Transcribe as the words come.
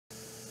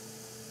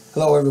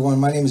Hello everyone,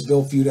 my name is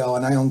Bill Feudale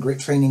and I own Grit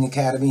Training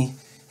Academy.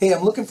 Hey,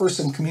 I'm looking for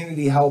some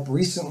community help.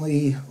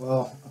 Recently,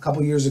 well, a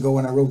couple years ago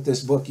when I wrote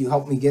this book, you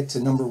helped me get to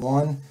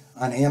 #1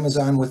 on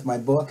Amazon with my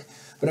book.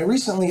 But I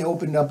recently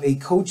opened up a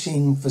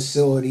coaching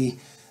facility.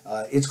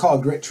 It's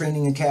called Grit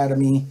Training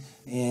Academy,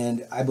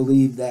 and I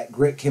believe that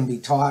grit can be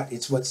taught.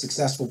 It's what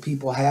successful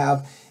people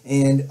have.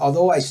 And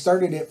although I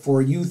started it for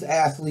youth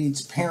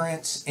athletes,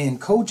 parents, and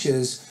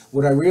coaches,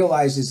 what I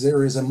realized is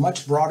there is a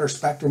much broader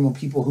spectrum of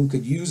people who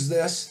could use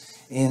this.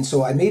 And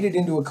so I made it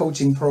into a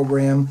coaching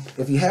program.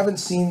 If you haven't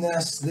seen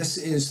this, this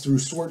is through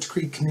Swartz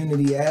Creek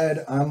Community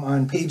Ed. I'm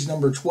on page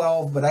number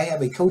 12, but I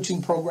have a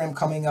coaching program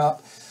coming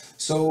up.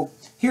 So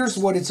here's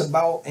what it's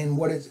about and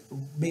what it,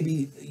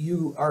 maybe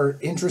you are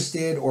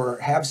interested or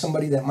have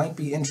somebody that might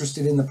be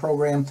interested in the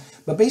program.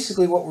 But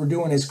basically what we're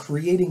doing is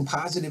creating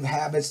positive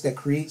habits that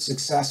create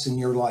success in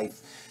your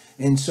life.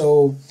 And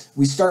so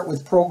we start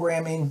with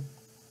programming.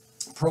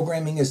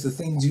 Programming is the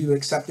things you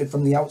accepted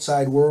from the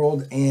outside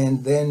world,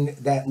 and then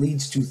that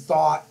leads to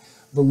thought,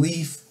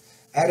 belief,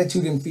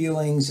 attitude and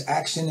feelings,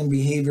 action and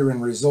behavior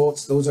and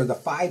results. Those are the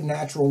 5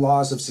 natural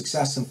laws of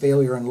success and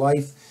failure in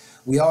life.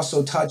 We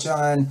also touch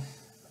on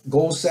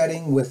goal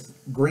setting with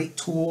great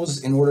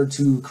tools in order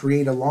to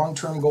create a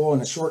long-term goal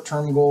and a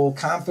short-term goal,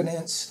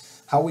 confidence,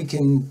 how we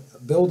can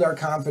build our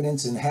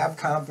confidence and have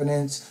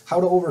confidence,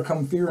 how to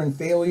overcome fear and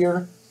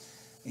failure.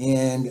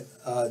 And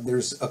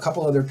there's a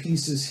couple other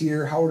pieces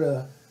here, how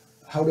to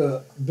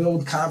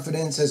build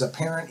confidence as a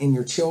parent in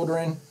your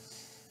children.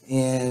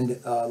 And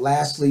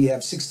lastly, you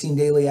have 16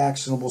 daily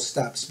actionable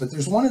steps. But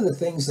there's one of the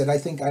things that I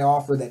think I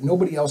offer that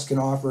nobody else can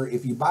offer.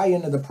 If you buy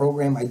into the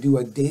program, I do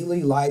a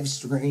daily live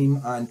stream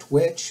on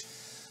Twitch.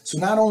 So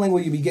not only will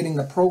you be getting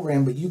the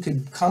program, but you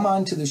could come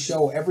on to the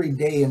show every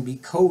day and be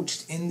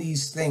coached in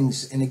these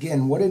things. And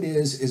again, what it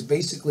is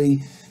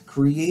basically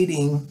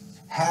creating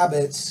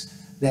habits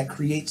that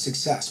create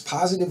success,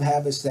 positive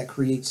habits that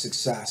create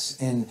success.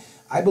 And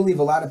I believe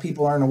a lot of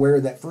people aren't aware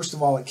that, first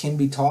of all, it can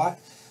be taught,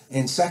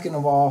 and second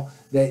of all,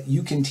 that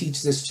you can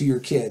teach this to your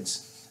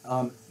kids.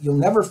 You'll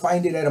never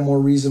find it at a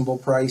more reasonable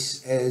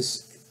price.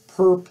 As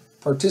per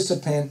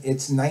participant,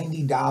 it's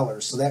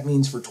 $90. So that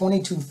means for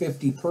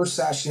 $22.50 per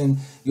session,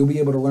 you'll be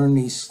able to learn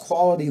these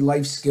quality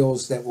life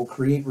skills that will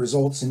create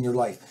results in your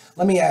life.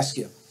 Let me ask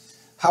you,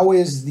 how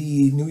is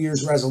the New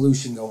Year's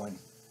resolution going?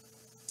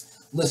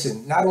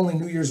 Listen, not only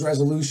New Year's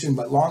resolution,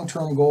 but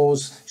long-term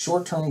goals,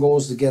 short-term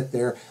goals to get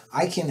there.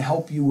 I can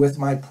help you with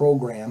my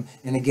program.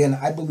 And again,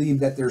 I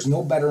believe that there's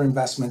no better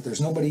investment. There's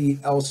nobody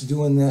else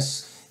doing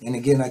this. And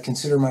again, I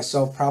consider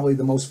myself probably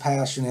the most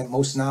passionate,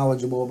 most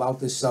knowledgeable about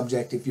this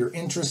subject. If you're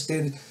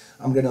interested,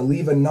 I'm going to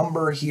leave a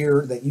number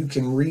here that you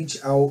can reach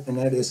out, and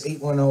that is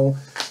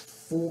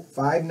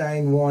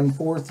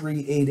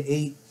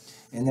 810-591-4388.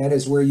 And that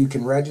is where you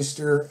can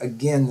register.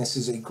 Again, this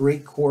is a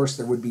great course.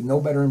 There would be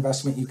no better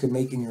investment you could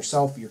make in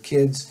yourself, your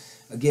kids.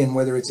 Again,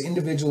 whether it's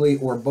individually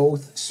or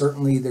both,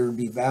 certainly there would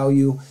be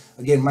value.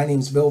 Again, my name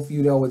is Bill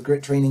Feudale with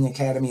Grit Training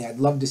Academy. I'd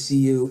love to see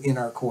you in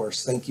our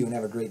course. Thank you and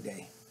have a great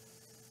day.